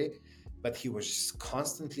necessary, but he was just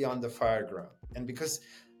constantly on the fire ground. And because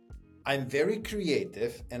I'm very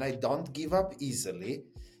creative and I don't give up easily,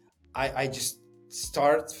 I just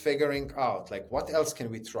start figuring out, like, what else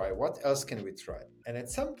can we try? What else can we try? And at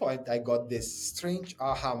some point, I got this strange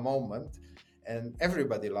aha moment, and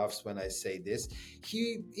everybody laughs when I say this.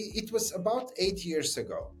 It was about 8 years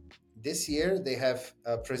ago. This year, they have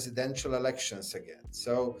presidential elections again.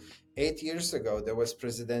 So 8 years ago, there was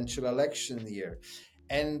presidential election year.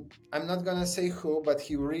 And I'm not going to say who, but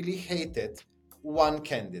he really hated one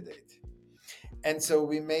candidate. And so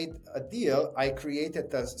we made a deal. I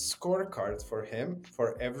created a scorecard for him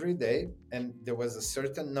for every day, and there was a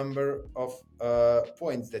certain number of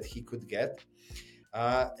points that he could get,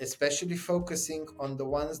 especially focusing on the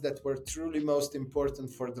ones that were truly most important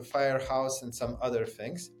for the firehouse and some other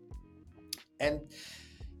things. And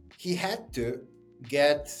he had to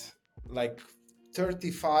get like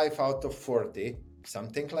 35 out of 40,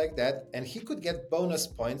 something like that. And he could get bonus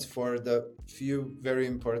points for the few very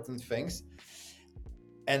important things.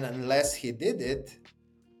 And unless he did it,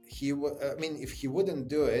 if he wouldn't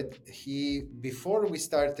do it, before we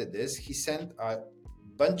started this, he sent a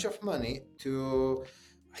bunch of money to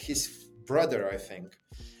his brother, I think.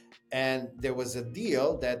 And there was a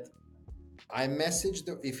deal that I messaged,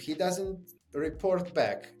 if he doesn't report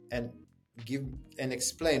back and give and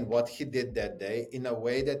explain what he did that day in a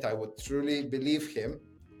way that I would truly believe him.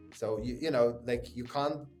 So, like, you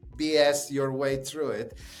can't BS your way through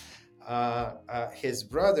it. His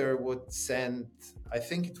brother would send, I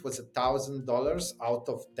think it was $1,000 out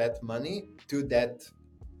of that money to that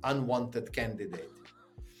unwanted candidate.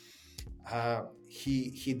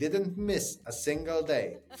 He didn't miss a single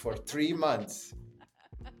day for 3 months.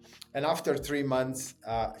 And after 3 months,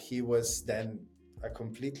 he was then a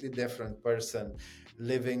completely different person,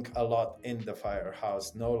 living a lot in the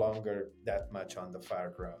firehouse, no longer that much on the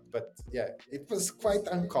fireground. But yeah, it was quite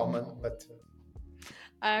uncommon, but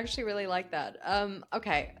I actually really like that.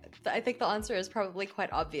 Okay, I think the answer is probably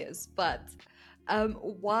quite obvious, but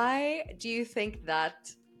why do you think that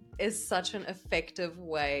is such an effective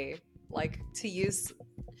way, like, to use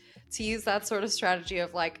to use that sort of strategy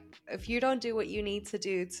of like, if you don't do what you need to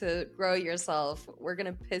do to grow yourself, we're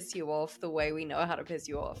gonna piss you off the way we know how to piss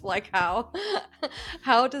you off. Like how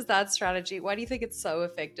how does that strategy, why do you think it's so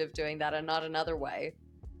effective doing that and not another way?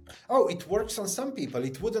 Oh, it works on some people.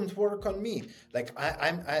 It wouldn't work on me. Like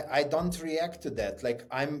I don't react to that. Like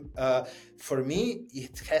for me,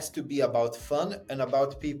 it has to be about fun and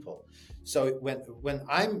about people. So when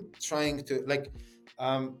I'm trying to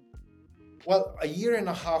um, well, a year and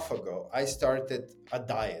a half ago, I started a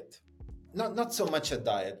diet. Not so much a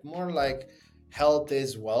diet, more like health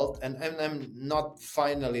is wealth, and I'm not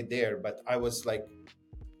finally there, but I was like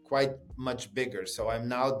quite much bigger. So I'm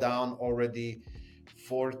now down already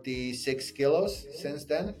 46 kilos since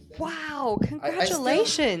then. Wow, I still,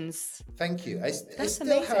 congratulations. thank you. I That's still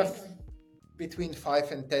amazing. have between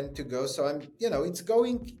 5 and 10 to go. So I'm, it's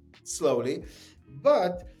going slowly.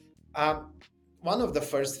 But um, one of the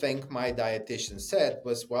first things my dietitian said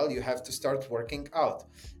was, well, you have to start working out.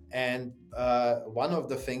 And one of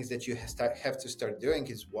the things that you have to start doing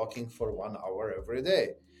is walking for 1 hour every day.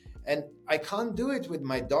 And I can't do it with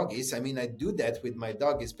my doggies. I mean, I do that with my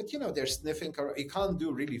doggies, but they're sniffing around. You can't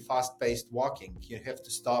do really fast-paced walking. You have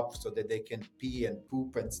to stop so that they can pee and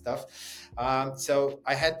poop and stuff. So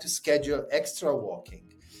I had to schedule extra walking.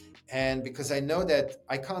 And because I know that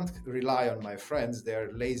I can't rely on my friends,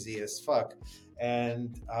 they're lazy as fuck.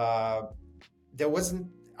 And there wasn't,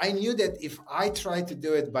 I knew that if I tried to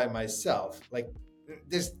do it by myself, like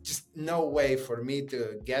there's just no way for me to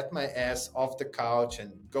get my ass off the couch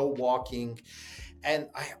and go walking. And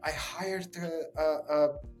I hired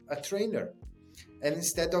a trainer. And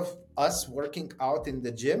instead of us working out in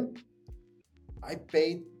the gym, I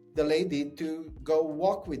paid the lady to go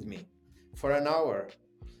walk with me for an hour.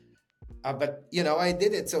 But I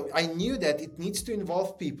did it. So I knew that it needs to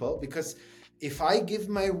involve people, because if I give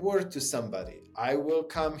my word to somebody, I will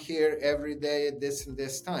come here every day at this and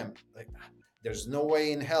this time. Like, there's no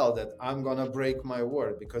way in hell that I'm gonna break my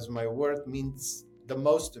word, because my word means the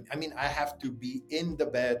most to me. I mean, I have to be in the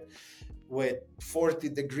bed with 40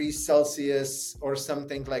 degrees Celsius or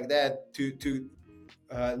something like that to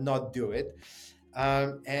not do it.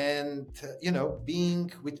 And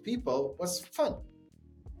being with people was fun.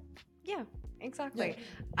 Yeah, Yeah. exactly.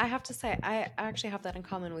 I have to say, I actually have that in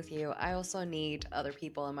common with you. I also need other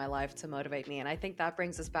people in my life to motivate me. And I think that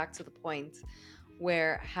brings us back to the point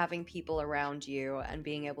where having people around you and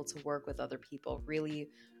being able to work with other people really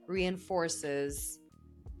reinforces,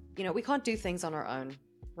 we can't do things on our own,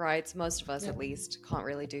 right? Most of us, Yeah. at least, can't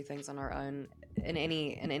really do things on our own in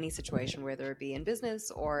any situation, whether it be in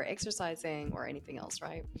business or exercising or anything else,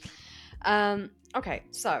 right? Okay,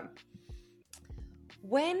 so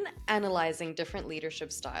when analyzing different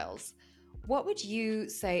leadership styles, what would you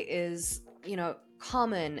say is,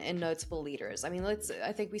 common in notable leaders? I mean,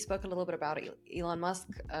 I think we spoke a little bit about Elon Musk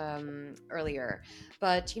earlier,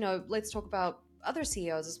 but, let's talk about other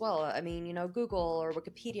CEOs as well. I mean, Google or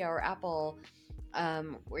Wikipedia or Apple,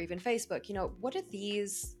 or even Facebook, what do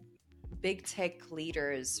these big tech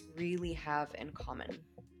leaders really have in common?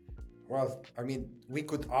 Well, I mean, we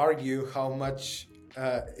could argue how much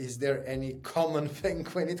is there any common thing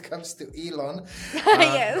when it comes to Elon,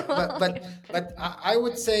 Yeah, but well, but but I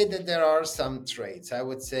would say that there are some traits. I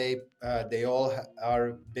would say they all are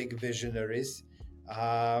big visionaries.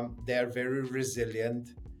 They are very resilient,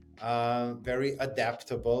 very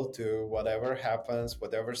adaptable to whatever happens,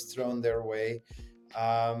 whatever's thrown their way.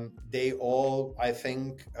 They all, I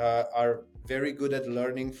think, are very good at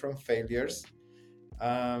learning from failures,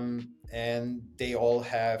 and they all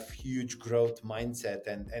have huge growth mindset,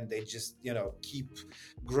 and they just keep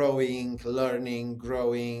growing, learning,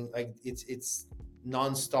 growing, like it's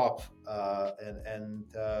nonstop.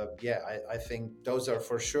 Yeah, I think those are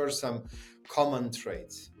for sure some common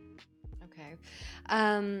traits. okay.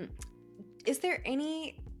 Is there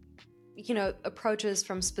any, approaches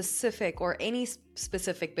from specific or any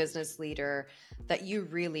specific business leader that you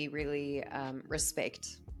really, really respect?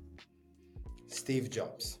 Steve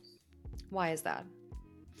Jobs. Why is that?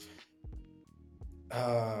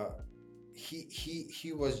 uh,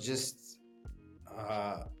 he was just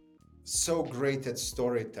so great at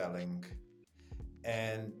storytelling.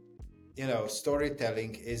 And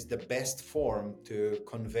storytelling is the best form to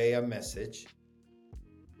convey a message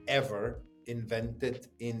ever invented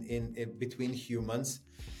in between humans.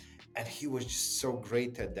 And he was just so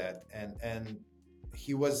great at that. And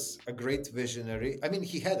he was a great visionary. I mean,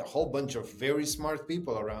 he had a whole bunch of very smart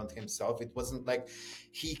people around himself. It wasn't like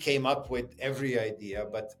he came up with every idea,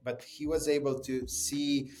 but he was able to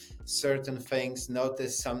see certain things,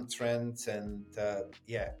 notice some trends, and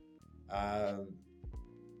um,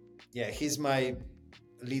 yeah, he's my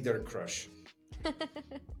leader crush.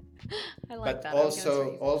 I like But that. I'm gonna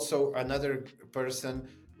try also another person.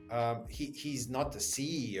 He's not the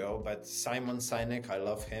CEO, but Simon Sinek. I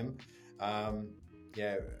love him. Um,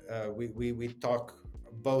 yeah, we talk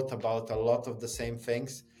both about a lot of the same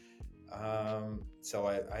things. So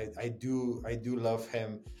I do love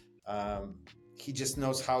him. Um, he just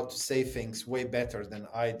knows how to say things way better than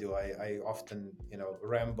I do. I often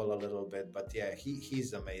ramble a little bit, but yeah,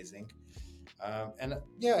 he's amazing. And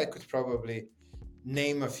yeah, I could probably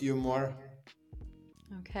name a few more.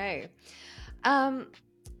 Okay. Um,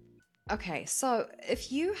 okay, so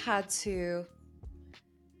if you had to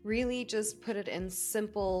really just put it in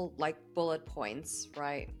simple, like bullet points,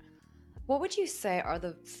 right? What would you say are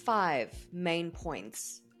the five main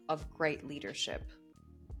points of great leadership?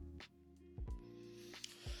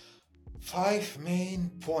 Five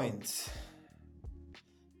main points.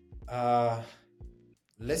 Uh,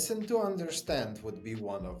 Listen to understand would be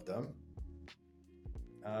one of them,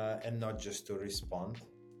 and not just to respond.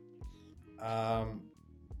 Um,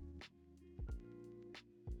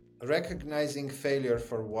 Recognizing failure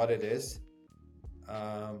for what it is,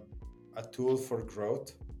 um, a tool for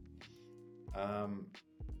growth. Um,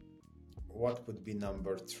 what would be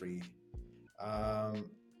number three?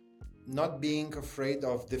 Um, Not being afraid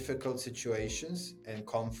of difficult situations and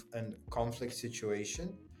conflict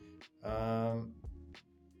situation. Um,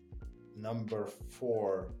 Number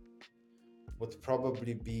four would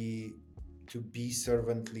probably be to be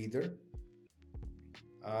servant leader.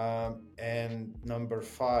 And number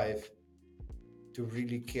five, to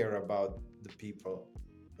really care about the people.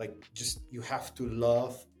 Like, just you have to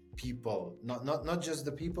love people, not just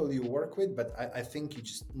the people you work with, but I think you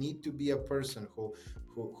just need to be a person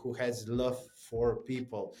who has love for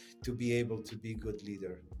people to be able to be good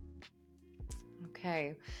leader.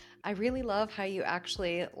 Okay. I really love how you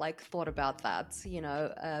actually like thought about that.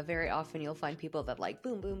 Very often you'll find people that like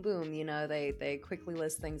boom, boom, boom, they quickly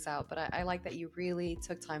list things out. But I like that you really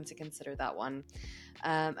took time to consider that one.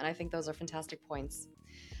 And I think those are fantastic points.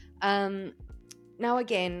 Um, Now,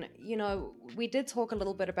 again, we did talk a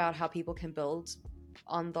little bit about how people can build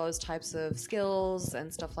on those types of skills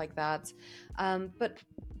and stuff like that. But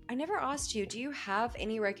I never asked you, do you have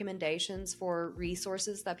any recommendations for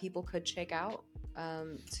resources that people could check out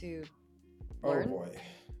to Oh learn? boy.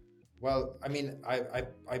 Well, I mean,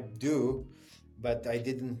 I do, but I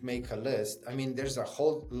didn't make a list. I mean, there's a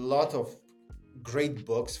whole lot of great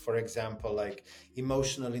books. For example, like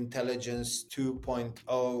Emotional Intelligence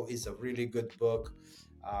 2.0 is a really good book.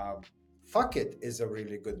 Fuck It is a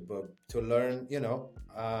really good book to learn,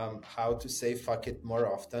 how to say fuck it more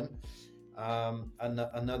often.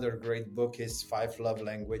 Another great book is Five Love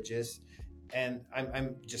Languages. And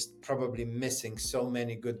I'm just probably missing so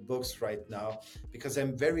many good books right now because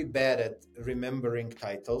I'm very bad at remembering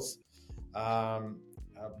titles.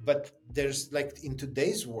 But there's, like, in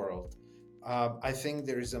today's world, I think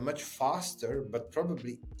there is a much faster but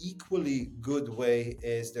probably equally good way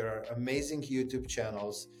is there are amazing YouTube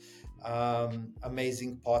channels,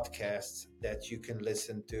 amazing podcasts that you can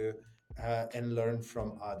listen to and learn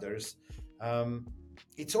from others. Um,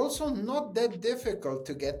 it's also not that difficult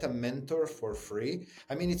to get a mentor for free.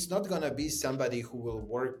 I mean, it's not going to be somebody who will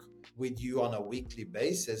work with you on a weekly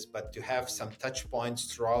basis, but to have some touch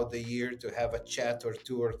points throughout the year, to have a chat or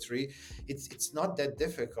two or three, it's not that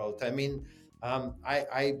difficult. I mean,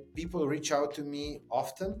 I people reach out to me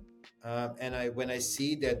often, and I when I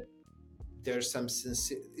see that there's some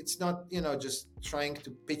sincere, it's not just trying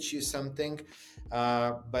to pitch you something,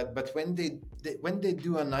 but when they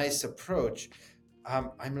do a nice approach,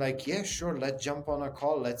 I'm like, yeah, sure, let's jump on a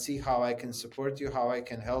call, let's see how I can support you, how I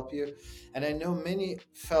can help you. And I know many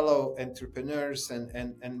fellow entrepreneurs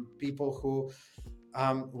and people who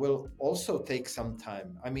will also take some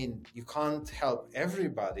time. I mean, you can't help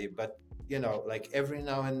everybody, but like every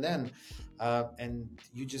now and then, and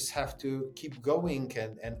you just have to keep going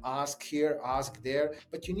and ask here, ask there.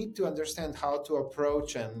 But you need to understand how to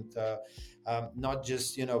approach and not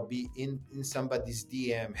just be in somebody's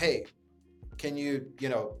DM. Hey, can you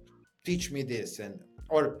teach me this? And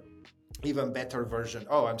or even better version,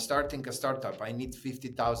 oh, I'm starting a startup, I need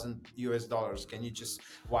 50,000 US dollars, can you just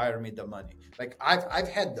wire me the money? Like, I've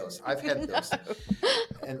had those,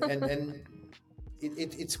 and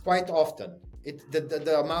it's quite often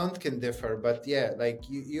the amount can differ, but yeah, like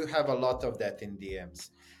you have a lot of that in DMs.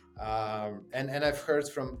 And I've heard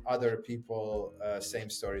from other people same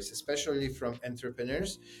stories, especially from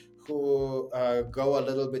entrepreneurs who go a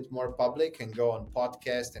little bit more public and go on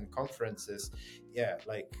podcasts and conferences. Yeah,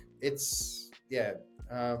 like it's yeah,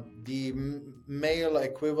 the male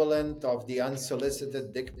equivalent of the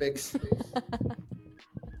unsolicited dick pics.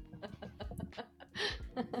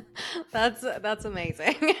 That's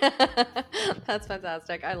amazing. That's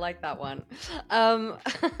fantastic. I like that one. Um,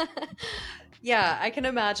 yeah, I can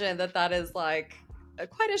imagine that is like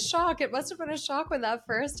quite a shock. It must have been a shock when that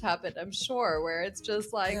first happened, I'm sure, where it's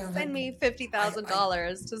just like, Yeah, send like me fifty I thousand I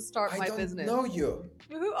dollars to start I my don't business. know you.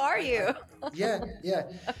 Who are I you? yeah, yeah.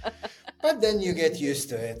 But then you get used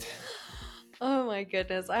to it. Oh my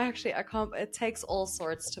goodness. I can't, it takes all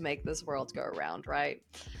sorts to make this world go around, right?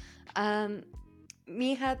 Um,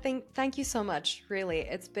 Miha, thank you so much. Really,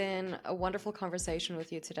 it's been a wonderful conversation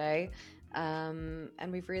with you today, and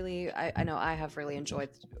we've really, I know I have really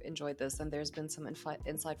enjoyed this, and there's been some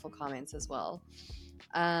insightful comments as well.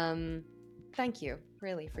 Um, Thank you,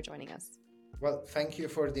 really, for joining us. Well, thank you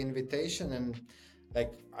for the invitation, and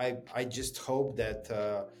like I just hope that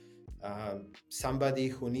somebody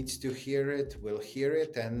who needs to hear it will hear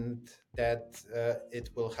it, and that it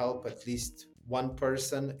will help at least one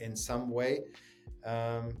person in some way.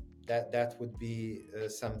 Um, that would be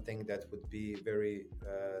something that would be very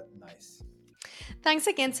nice. Thanks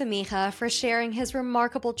again to Miha for sharing his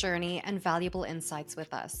remarkable journey and valuable insights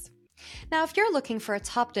with us. Now, if you're looking for a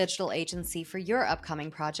top digital agency for your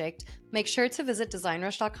upcoming project, make sure to visit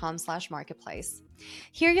designrush.com/marketplace.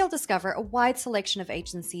 Here you'll discover a wide selection of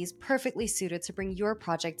agencies perfectly suited to bring your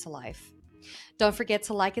project to life. Don't forget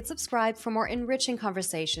to like and subscribe for more enriching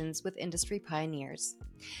conversations with industry pioneers.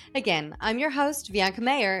 Again, I'm your host, Bianca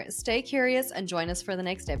Mayer. Stay curious and join us for the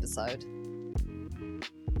next episode.